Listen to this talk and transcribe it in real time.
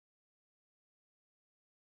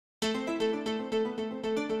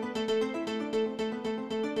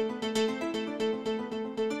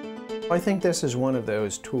I think this is one of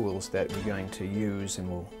those tools that we're going to use and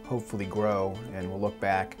will hopefully grow, and we'll look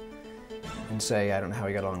back and say, I don't know how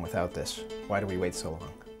we got along without this. Why do we wait so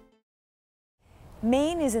long?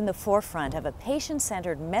 Maine is in the forefront of a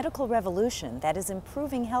patient-centered medical revolution that is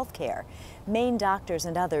improving healthcare. Maine doctors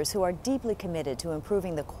and others who are deeply committed to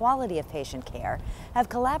improving the quality of patient care have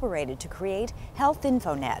collaborated to create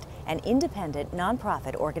HealthInfoNet, an independent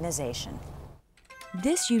nonprofit organization.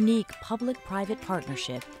 This unique public-private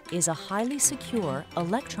partnership is a highly secure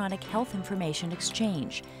electronic health information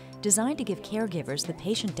exchange designed to give caregivers the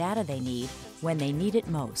patient data they need when they need it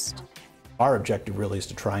most. Our objective really is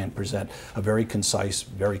to try and present a very concise,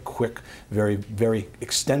 very quick, very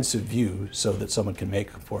extensive view so that someone can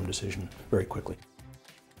make an informed decision very quickly.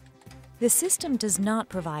 The system does not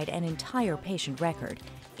provide an entire patient record.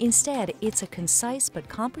 Instead, it's a concise but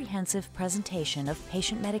comprehensive presentation of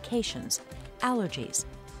patient medications, allergies,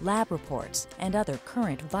 lab reports, and other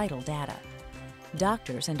current vital data.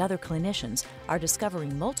 Doctors and other clinicians are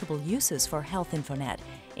discovering multiple uses for HealthInfoNet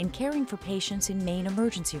in caring for patients in Maine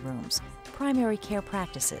emergency rooms, primary care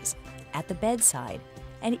practices, at the bedside,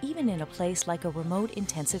 and even in a place like a remote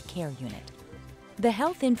intensive care unit. The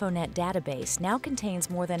HealthInfoNet database now contains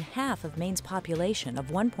more than half of Maine's population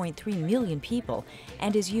of 1.3 million people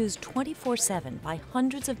and is used 24/7 by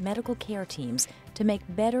hundreds of medical care teams to make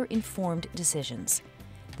better informed decisions.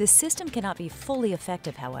 The system cannot be fully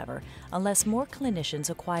effective, however, unless more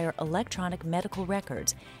clinicians acquire electronic medical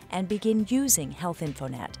records and begin using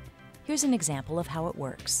HealthInfoNet. Here's an example of how it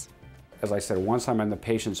works. As I said, once I'm in the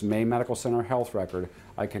patient's Maine Medical Center health record,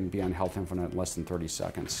 I can be on HealthInfoNet in less than 30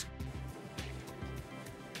 seconds.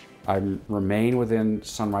 I remain within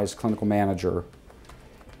Sunrise Clinical Manager,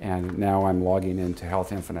 and now I'm logging into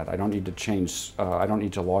HealthInfoNet. I don't need to change, I don't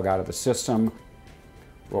need to log out of the system.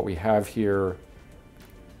 What we have here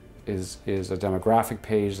is a demographic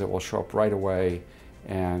page that will show up right away,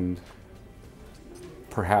 and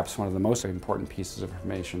perhaps one of the most important pieces of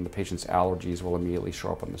information, the patient's allergies, will immediately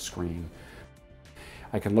show up on the screen.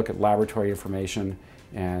 I can look at laboratory information,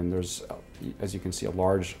 and there's, as you can see, a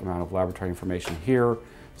large amount of laboratory information here.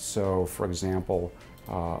 So, for example,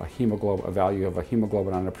 a value of a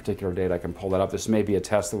hemoglobin on a particular date, I can pull that up. This may be a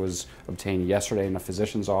test that was obtained yesterday in a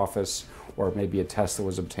physician's office, or it may be a test that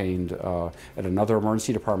was obtained at another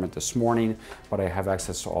emergency department this morning, but I have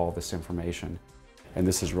access to all of this information. And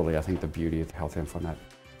this is really, I think, the beauty of HealthInfoNet.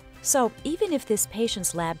 So, even if this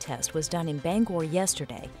patient's lab test was done in Bangor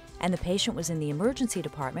yesterday, and the patient was in the emergency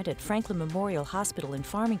department at Franklin Memorial Hospital in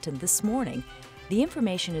Farmington this morning, the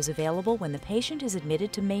information is available when the patient is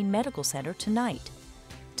admitted to Maine Medical Center tonight.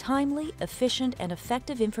 Timely, efficient, and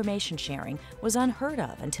effective information sharing was unheard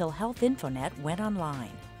of until HealthInfoNet went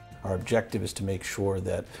online. Our objective is to make sure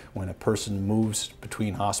that when a person moves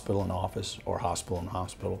between hospital and office or hospital and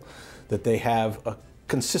hospital, that they have a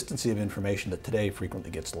consistency of information that today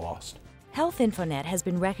frequently gets lost. HealthInfoNet has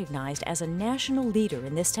been recognized as a national leader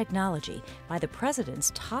in this technology by the President's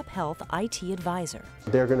top health IT advisor.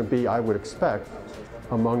 They're going to be, I would expect,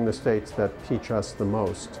 among the states that teach us the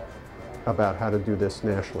most about how to do this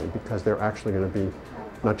nationally, because they're actually going to be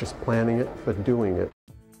not just planning it, but doing it.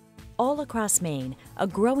 All across Maine, a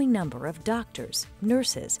growing number of doctors,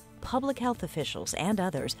 nurses, public health officials, and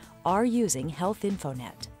others are using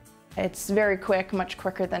HealthInfoNet. It's very quick, much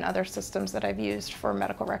quicker than other systems that I've used for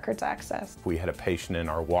medical records access. We had a patient in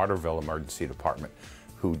our Waterville emergency department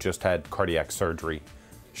who just had cardiac surgery,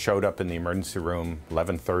 showed up in the emergency room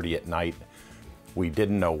 11:30 at night. We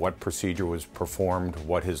didn't know what procedure was performed,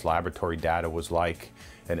 what his laboratory data was like,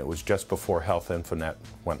 and it was just before HealthInfoNet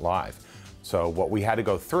went live. So what we had to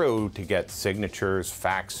go through to get signatures,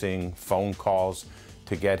 faxing, phone calls,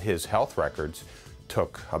 to get his health records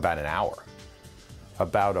took about an hour.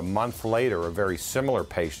 About a month later, a very similar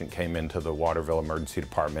patient came into the Waterville emergency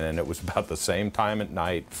department, and it was about the same time at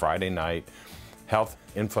night, Friday night.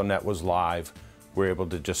 HealthInfoNet was live. We were able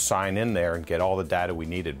to just sign in there and get all the data we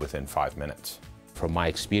needed within 5 minutes. From my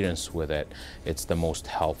experience with it, it's the most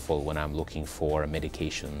helpful when I'm looking for a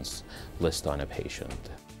medications list on a patient.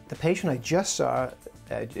 The patient I just saw,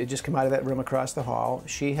 it just came out of that room across the hall.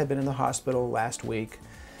 She had been in the hospital last week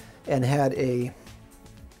and had a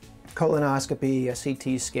colonoscopy, a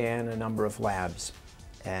CT scan, a number of labs.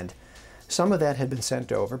 And some of that had been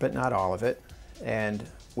sent over, but not all of it. And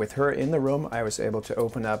with her in the room, I was able to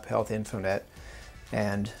open up HealthInfoNet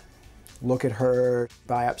and look at her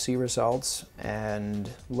biopsy results and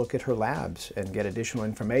look at her labs and get additional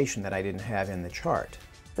information that I didn't have in the chart.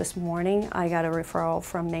 This morning I got a referral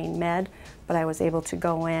from Maine Med, but I was able to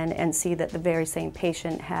go in and see that the very same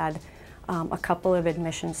patient had a couple of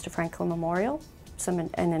admissions to Franklin Memorial. an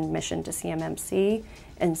admission to CMMC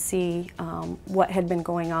and see what had been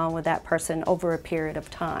going on with that person over a period of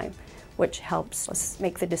time, which helps us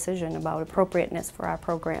make the decision about appropriateness for our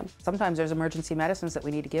program. Sometimes there's emergency medicines that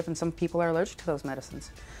we need to give, and some people are allergic to those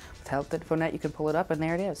medicines. With HealthInfoNet, you can pull it up, and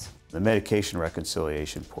there it is. The medication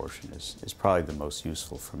reconciliation portion is probably the most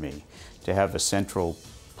useful for me. To have a central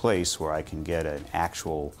place where I can get an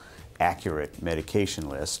actual accurate medication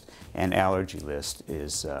list and allergy list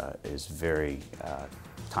is very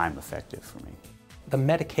time effective for me. The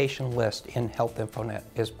medication list in HealthInfoNet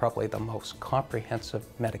is probably the most comprehensive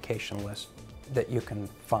medication list that you can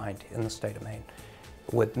find in the state of Maine.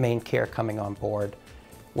 With Maine Care coming on board,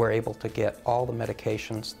 we're able to get all the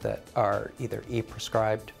medications that are either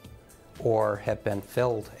e-prescribed or have been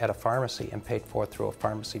filled at a pharmacy and paid for through a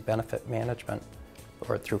pharmacy benefit management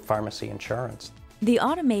or through pharmacy insurance. The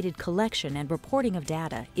automated collection and reporting of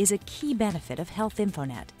data is a key benefit of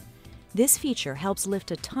HealthInfoNet. This feature helps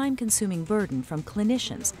lift a time-consuming burden from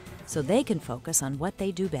clinicians so they can focus on what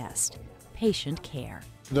they do best, patient care.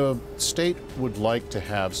 The state would like to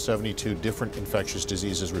have 72 different infectious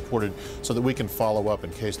diseases reported so that we can follow up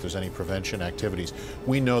in case there's any prevention activities.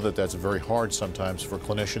 We know that that's very hard sometimes for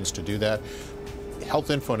clinicians to do that.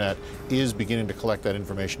 HealthInfoNet is beginning to collect that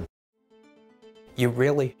information. You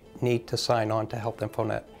really need to sign on to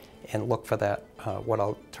HealthInfoNet and look for that, what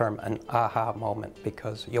I'll term an aha moment,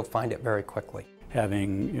 because you'll find it very quickly.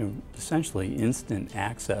 Having essentially instant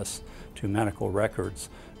access to medical records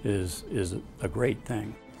is a great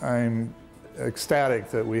thing. I'm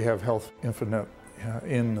ecstatic that we have HealthInfoNet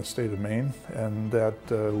in the state of Maine and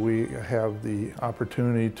that we have the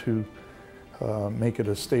opportunity to make it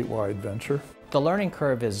a statewide venture. The learning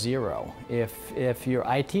curve is zero. If your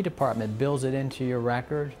IT department builds it into your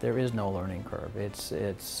record, there is no learning curve. It's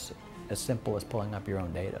as simple as pulling up your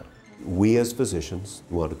own data. We as physicians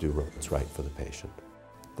want to do what's right for the patient.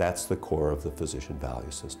 That's the core of the physician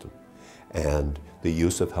value system. And the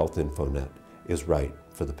use of HealthInfoNet is right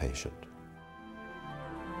for the patient.